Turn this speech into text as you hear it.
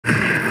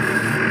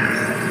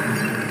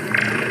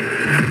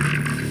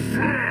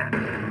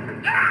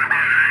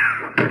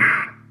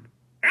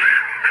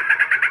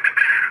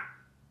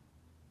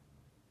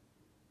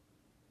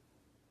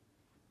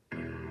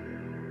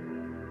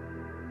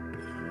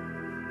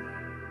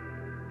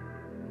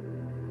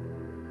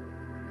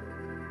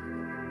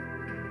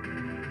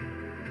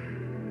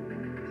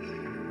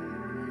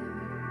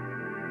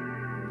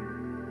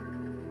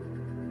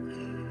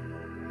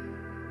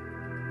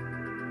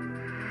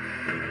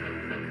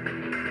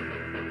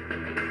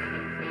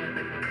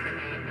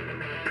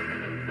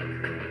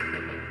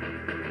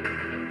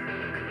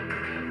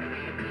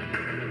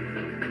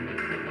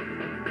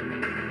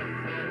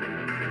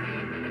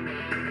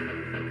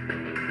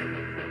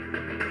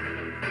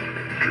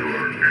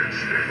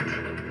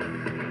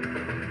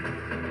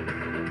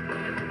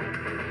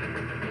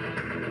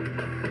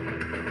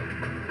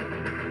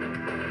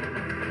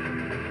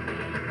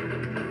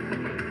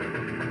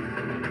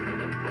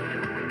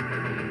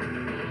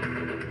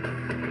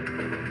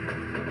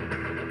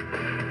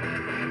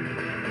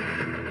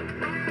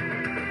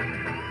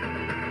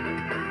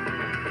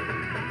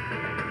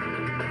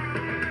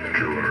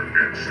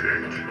Killer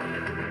Instinct.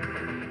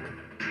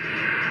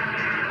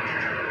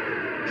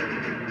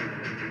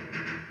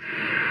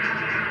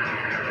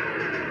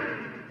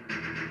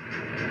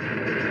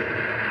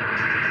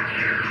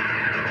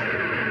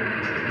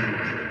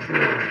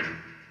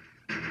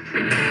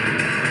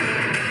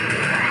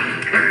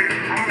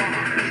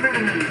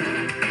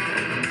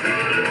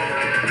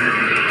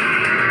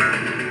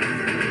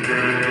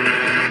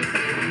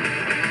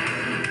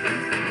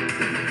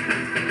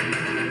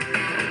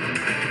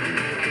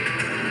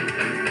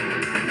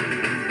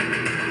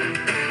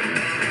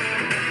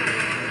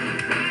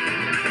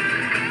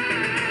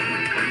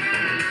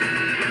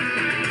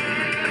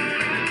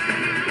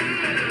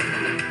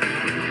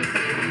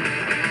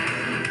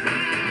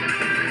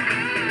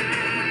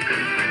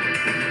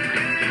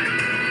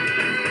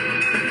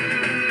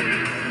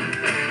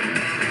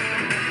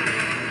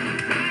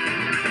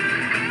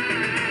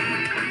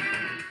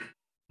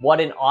 What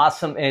an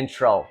awesome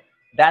intro.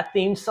 That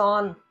theme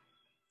song,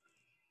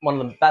 one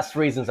of the best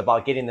reasons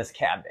about getting this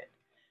cabinet.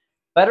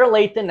 Better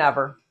late than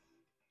never.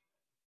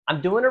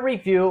 I'm doing a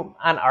review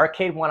on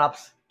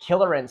Arcade1Up's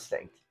Killer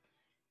Instinct.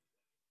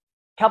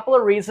 Couple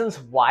of reasons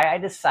why I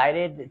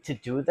decided to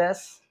do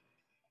this.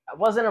 I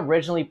wasn't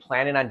originally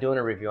planning on doing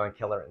a review on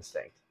Killer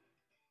Instinct,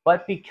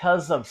 but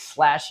because of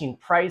slashing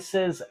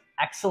prices,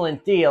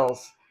 excellent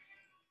deals,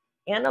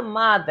 and a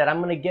mod that I'm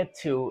going to get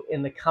to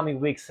in the coming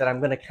weeks that I'm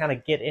going to kind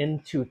of get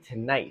into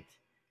tonight.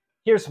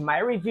 Here's my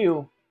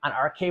review on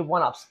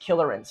Arcade1Up's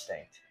Killer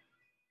Instinct.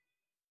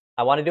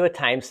 I want to do a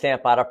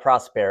timestamp out of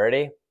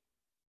prosperity.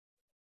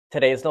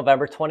 Today is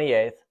November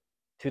 28th,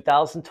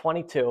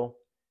 2022,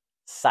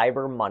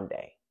 Cyber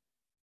Monday.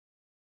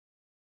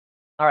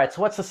 All right,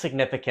 so what's the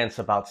significance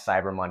about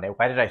Cyber Monday?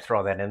 Why did I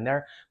throw that in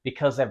there?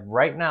 Because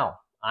right now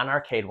on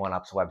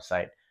Arcade1Up's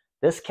website,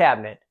 this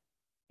cabinet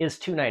is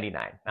 $299.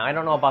 Now, I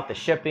don't know about the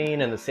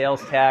shipping and the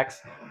sales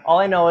tax. All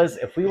I know is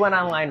if we went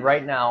online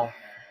right now,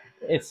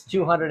 it's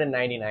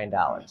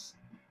 $299.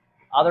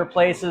 Other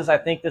places, I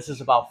think this is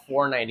about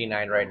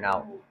 $499 right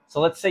now. So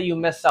let's say you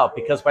miss out,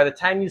 because by the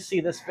time you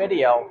see this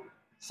video,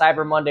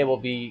 Cyber Monday will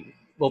be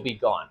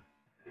gone.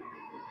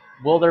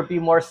 Will there be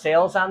more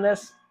sales on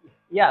this?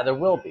 Yeah, there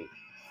will be.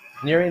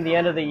 Nearing the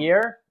end of the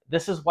year,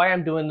 this is why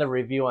I'm doing the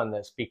review on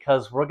this,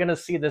 because we're going to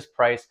see this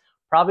price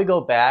probably go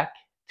back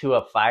to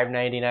a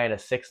 $599, a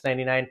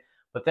 $699,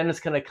 but then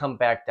it's going to come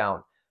back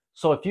down.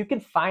 So if you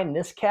can find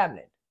this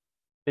cabinet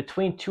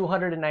between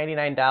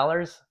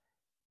 $299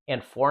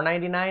 and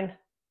 $499,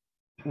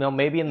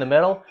 maybe in the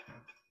middle,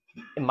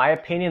 in my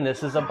opinion,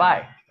 this is a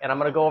buy. And I'm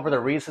going to go over the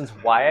reasons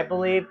why I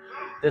believe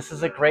this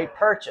is a great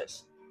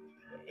purchase.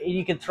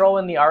 You can throw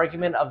in the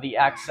argument of the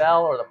XL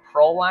or the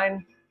Pro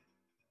line.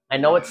 I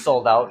know it's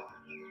sold out.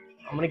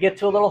 I'm going to get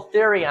to a little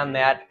theory on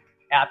that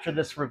after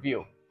this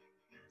review.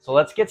 So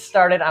let's get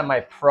started on my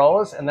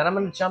pros, and then I'm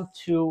going to jump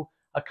to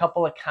a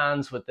couple of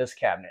cons with this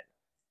cabinet.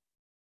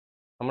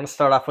 I'm going to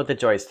start off with the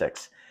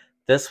joysticks.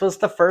 This was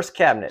the first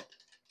cabinet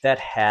that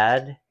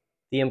had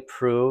the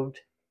improved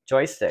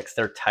joysticks.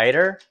 They're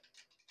tighter.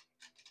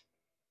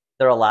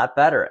 They're a lot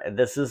better.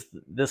 This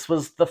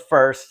was the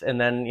first,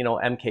 and then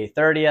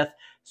MK30th,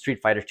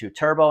 Street Fighter 2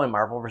 Turbo, and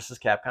Marvel vs.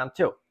 Capcom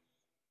 2.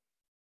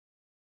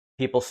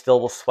 People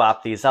still will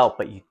swap these out,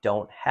 but you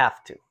don't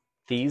have to.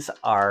 These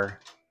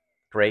are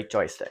great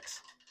joysticks.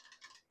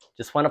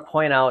 Just want to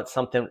point out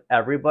something,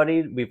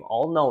 everybody, we've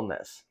all known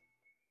this,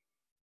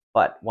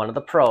 but one of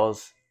the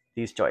pros,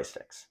 these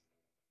joysticks.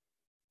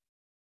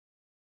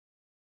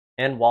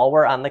 And while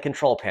we're on the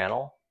control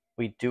panel,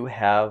 we do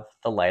have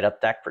the light up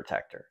deck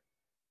protector.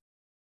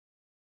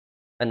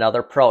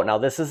 Another pro. Now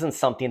this isn't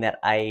something that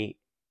I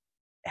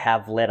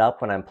have lit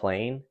up when I'm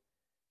playing,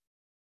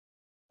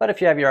 but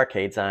if you have your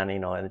arcades on,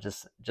 and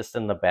just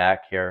in the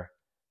back here,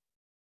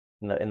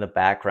 in the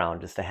background,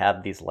 just to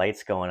have these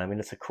lights going, I mean,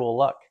 it's a cool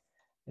look.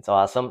 It's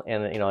awesome.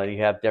 And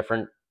you have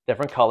different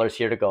colors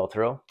here to go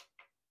through.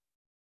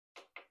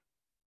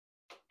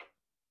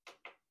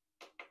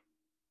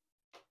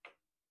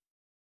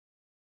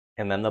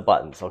 And then the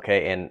buttons,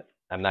 okay? And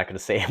I'm not going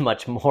to say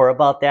much more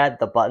about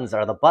that. The buttons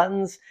are the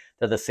buttons.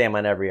 They're the same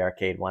on every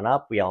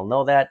Arcade1Up. We all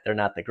know that. They're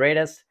not the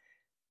greatest,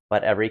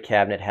 but every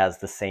cabinet has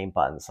the same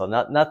buttons. So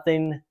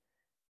nothing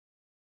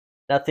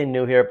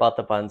new here about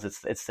the buttons.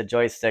 It's the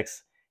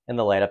joysticks and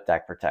the light up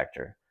deck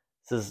protector.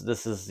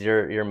 This is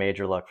your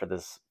major look for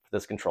this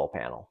control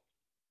panel.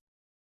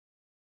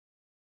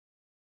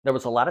 There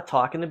was a lot of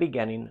talk in the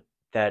beginning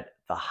that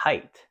the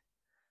height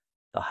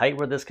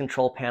where this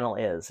control panel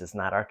is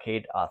not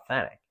arcade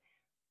authentic.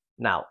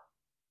 Now,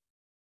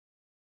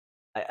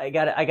 I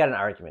got an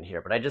argument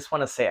here, but I just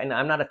want to say, and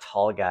I'm not a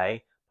tall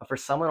guy, but for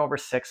someone over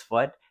 6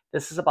 foot,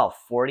 this is about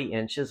 40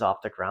 inches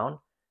off the ground.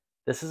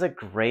 This is a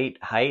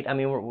great height. I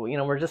mean,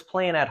 we're just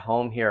playing at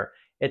home here.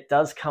 It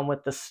does come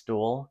with the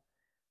stool.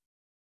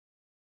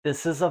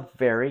 This is a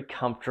very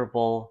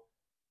comfortable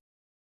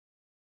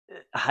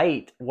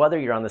height, whether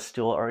you're on the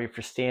stool or if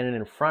you're standing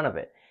in front of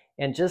it.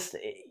 And just,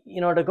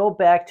 to go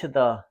back to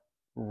the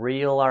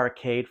real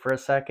arcade for a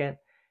second,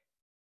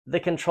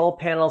 the control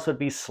panels would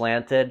be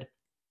slanted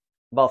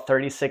about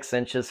 36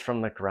 inches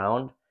from the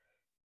ground.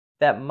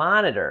 That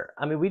monitor,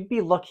 I mean, we'd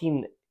be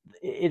looking,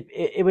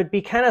 it would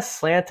be kind of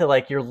slanted,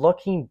 like you're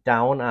looking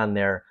down on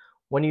there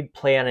when you'd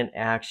play on an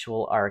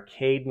actual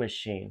arcade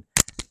machine.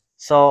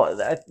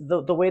 So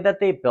the way that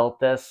they built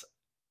this,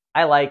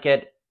 I like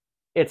it.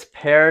 It's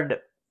paired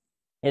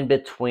in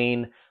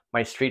between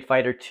my Street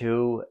Fighter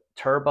 2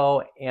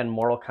 Turbo and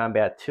Mortal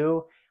Kombat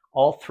 2.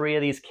 All three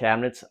of these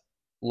cabinets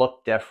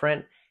look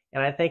different,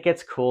 and I think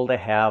it's cool to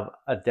have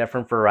a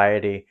different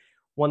variety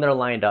when they're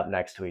lined up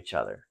next to each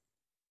other.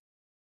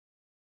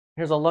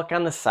 Here's a look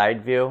on the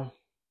side view.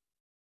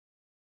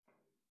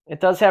 It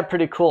does have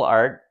pretty cool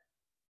art.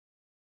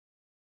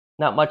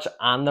 Not much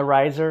on the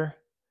riser,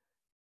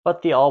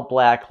 but the all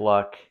black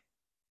look.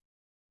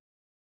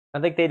 I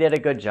think they did a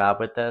good job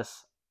with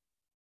this.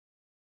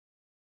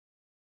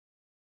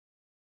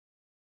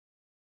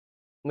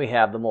 We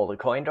have the molded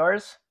coin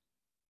doors,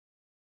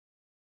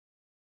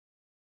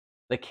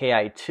 the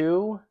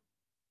KI2,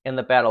 and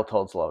the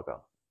Battletoads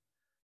logo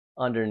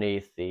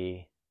underneath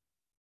the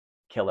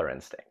Killer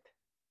Instinct.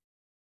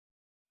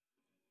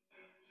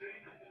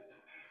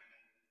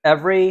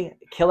 Every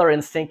Killer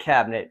Instinct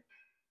cabinet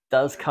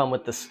does come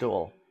with the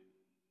stool.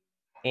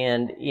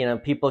 And,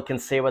 people can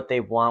say what they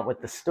want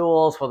with the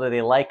stools, whether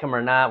they like them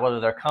or not,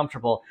 whether they're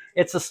comfortable.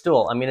 It's a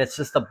stool. I mean, it's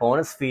just a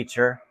bonus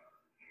feature.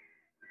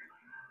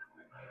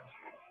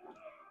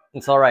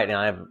 It's all right. Now,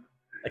 I've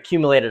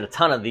accumulated a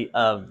ton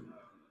of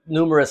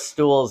numerous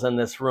stools in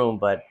this room,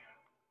 but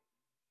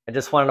I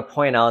just wanted to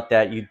point out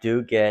that you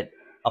do get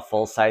a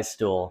full-size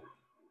stool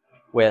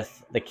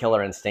with the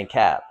Killer Instinct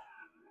cab.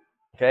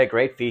 Okay, a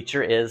great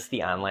feature is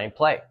the online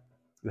play.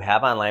 You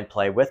have online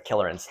play with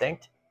Killer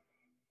Instinct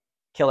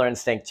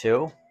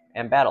 2,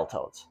 and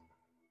Battletoads.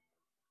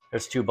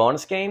 There's 2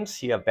 bonus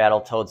games. You have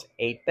Battletoads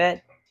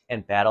 8-bit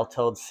and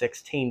Battletoads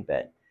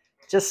 16-bit.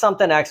 Just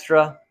something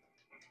extra.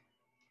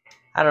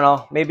 I don't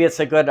know. Maybe it's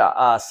a good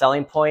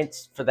selling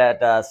point for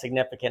that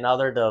significant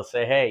other to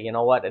say, hey, you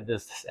know what?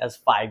 This has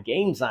 5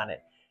 games on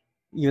it,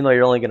 even though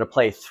you're only going to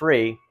play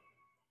 3.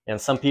 And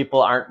some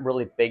people aren't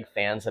really big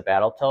fans of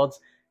Battletoads.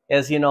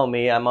 As you know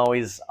me, I'm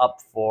always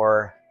up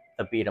for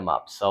the beat 'em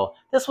up. So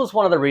this was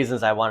one of the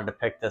reasons I wanted to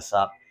pick this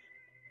up.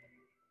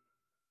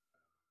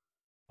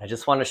 I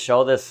just want to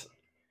show this.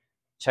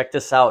 Check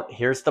this out.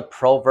 Here's the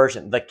Pro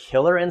version. The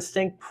Killer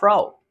Instinct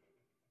Pro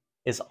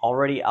is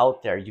already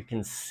out there. You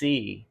can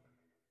see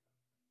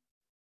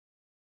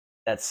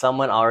that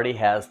someone already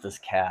has this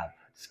cab.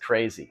 It's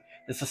crazy.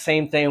 It's the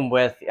same thing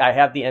with, I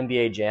have the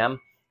NBA Jam,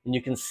 and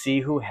you can see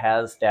who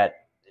has that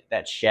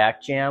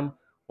Shaq Jam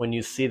when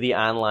you see the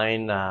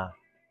online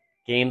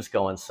games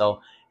going.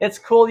 So it's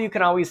cool. You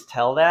can always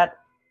tell that.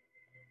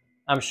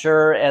 I'm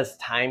sure as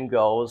time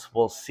goes,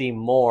 we'll see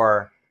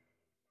more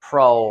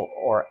Pro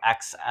or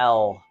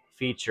XL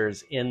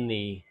features in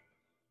the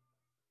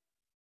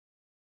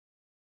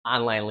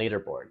online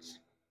leaderboards.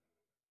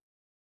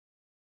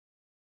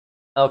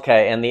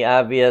 Okay, and the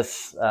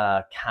obvious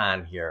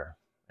con here,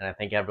 and I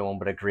think everyone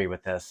would agree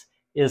with this,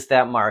 is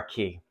that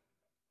marquee.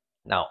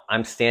 Now,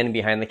 I'm standing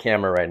behind the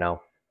camera right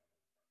now.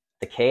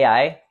 The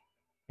KI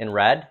in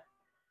red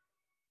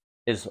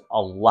is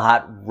a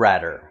lot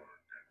redder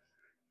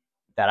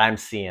that I'm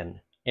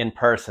seeing in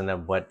person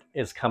than what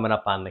is coming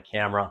up on the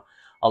camera,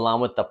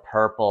 along with the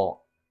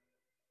purple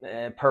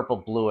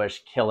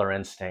bluish Killer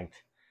Instinct.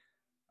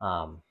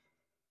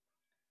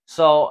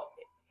 So,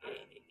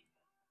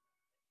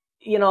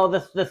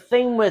 the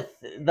thing with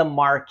the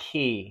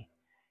marquee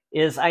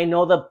is, I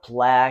know the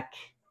black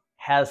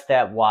has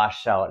that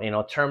washout.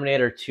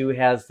 Terminator 2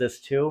 has this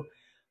too.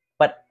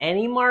 But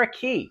any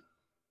marquee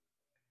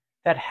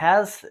that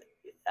has,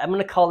 I'm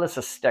going to call this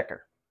a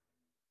sticker.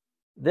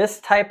 This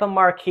type of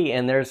marquee,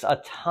 and there's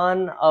a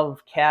ton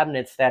of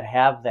cabinets that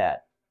have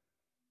that,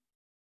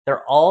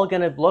 they're all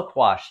going to look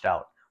washed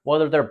out,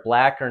 whether they're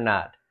black or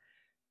not.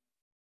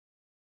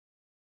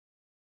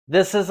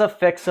 This is a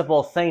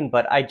fixable thing,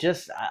 but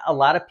a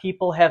lot of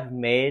people have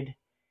made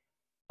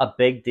a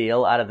big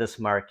deal out of this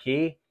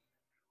marquee.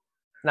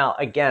 Now,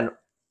 again,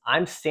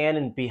 I'm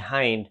standing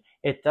behind.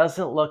 It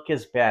doesn't look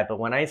as bad, but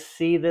when I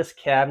see this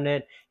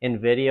cabinet in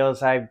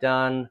videos I've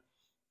done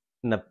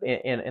in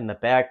the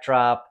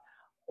backdrop,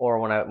 or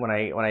when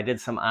I did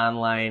some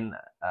online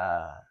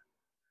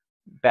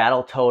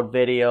Battletoad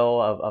video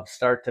of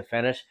start to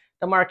finish,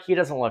 the marquee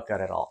doesn't look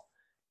good at all.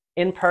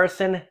 In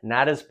person,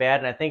 not as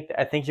bad, and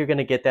I think you're going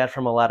to get that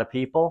from a lot of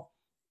people.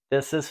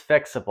 This is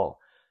fixable.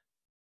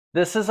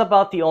 This is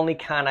about the only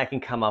con I can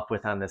come up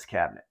with on this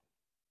cabinet.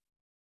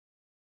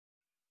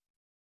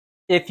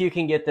 If you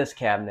can get this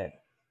cabinet,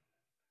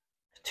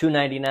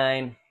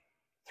 $299,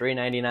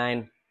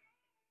 $399,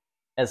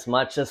 as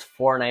much as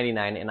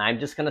 $499, and I'm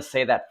just going to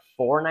say that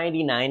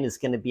 $499 is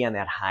going to be on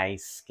that high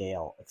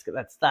scale.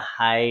 That's the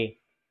high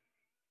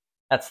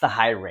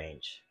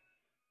range.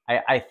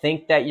 I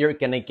think that you're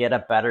going to get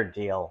a better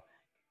deal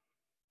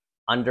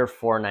under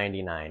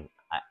 $499.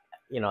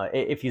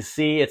 If you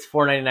see it's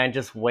 $499,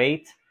 just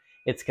wait.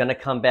 It's going to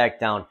come back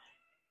down.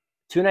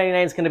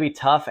 $299 is going to be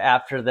tough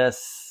after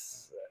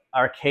this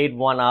Arcade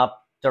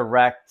 1-Up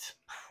direct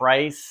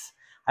price.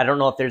 I don't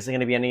know if there's going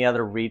to be any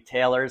other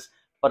retailers,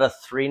 but a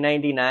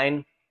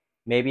 $399,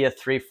 maybe a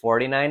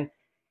 $349,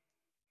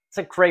 it's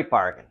a great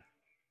bargain.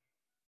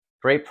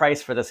 Great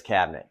price for this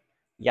cabinet.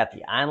 You got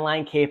the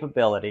online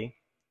capability,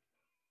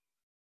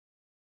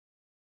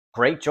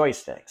 great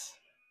joysticks,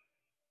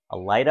 a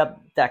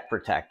light-up deck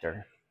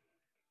protector,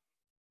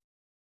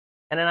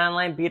 and an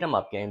online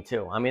beat-em-up game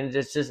too. I mean,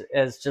 it's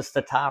just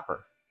a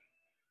topper.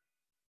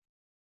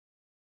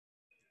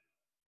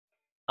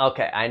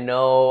 Okay, I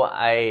know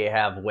I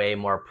have way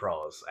more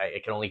pros.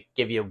 I can only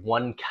give you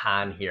one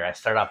con here. I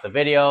start off the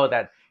video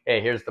that,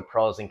 hey, here's the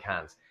pros and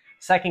cons.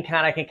 Second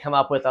con I can come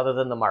up with, other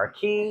than the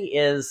marquee,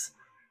 is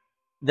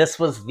this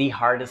was the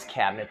hardest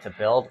cabinet to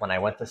build. When I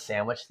went to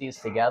sandwich these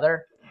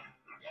together,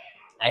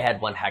 I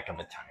had one heck of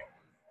a time.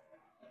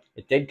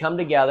 It did come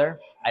together.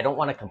 I don't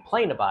want to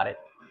complain about it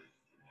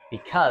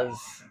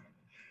because,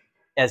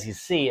 as you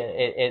see,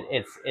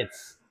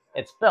 it's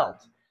built.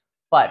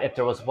 But if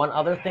there was one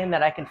other thing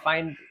that I can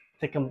find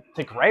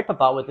to gripe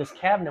about with this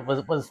cabinet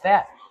was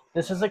that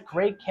this is a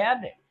great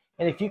cabinet.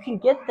 And if you can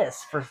get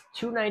this for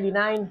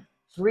 $299,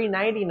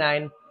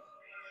 $399,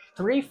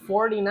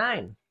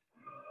 $349,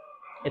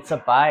 it's a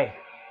buy.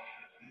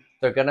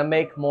 They're going to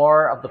make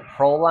more of the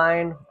Pro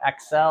line,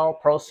 XL,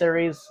 Pro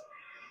Series,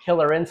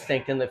 Killer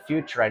Instinct in the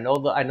future. I know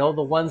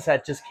the ones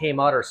that just came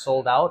out are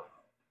sold out.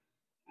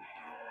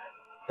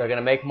 They're going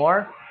to make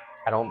more.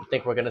 I don't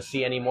think we're going to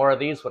see any more of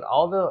these. When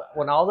all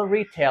the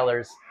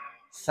retailers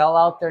sell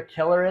out their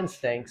Killer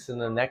Instincts in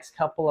the next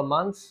couple of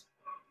months,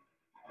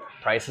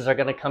 prices are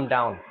going to come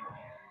down.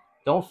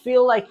 Don't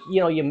feel like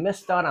you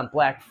missed out on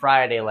Black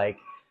Friday. Like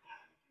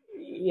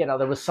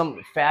there was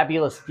some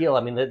fabulous deal.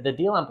 I mean, the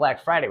deal on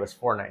Black Friday was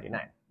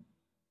 $499.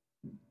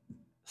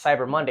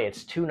 Cyber Monday,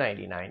 it's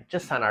 $299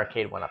 just on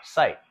Arcade 1-Up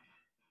site.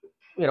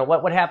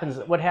 What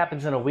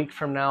happens in a week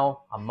from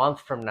now, a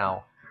month from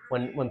now?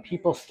 When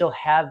people still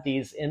have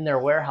these in their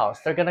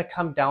warehouse, they're going to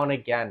come down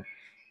again.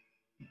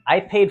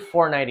 I paid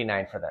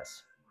 $499 for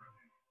this.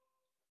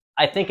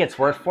 I think it's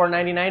worth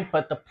 $499,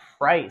 but the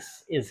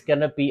price is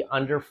going to be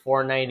under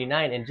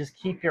 $499, and just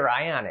keep your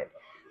eye on it.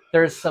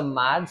 There's some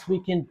mods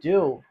we can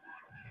do,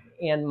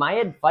 and my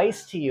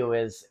advice to you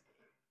is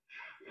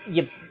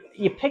you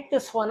pick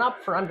this one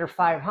up for under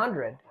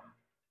 $500.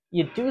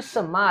 You do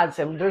some mods,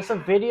 and there's a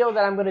video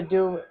that I'm going to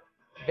do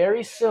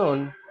very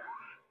soon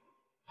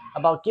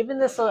about giving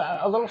this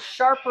a little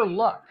sharper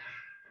look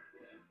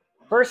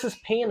versus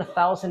paying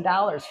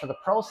 $1,000 for the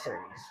Pro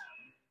Series.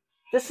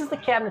 This is the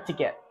cabinet to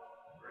get.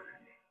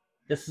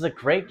 This is a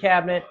great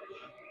cabinet.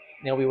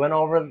 We went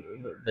over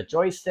the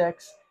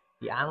joysticks,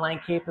 the online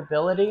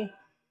capability.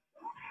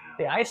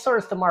 The eyesore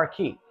is the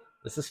marquee.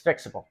 This is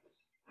fixable.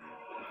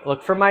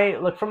 Look for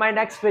my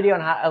next video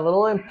on a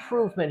little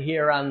improvement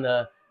here on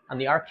the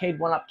Arcade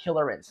 1-Up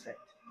Killer Instinct.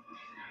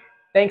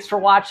 Thanks for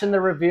watching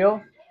the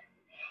review.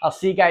 I'll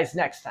see you guys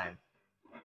next time.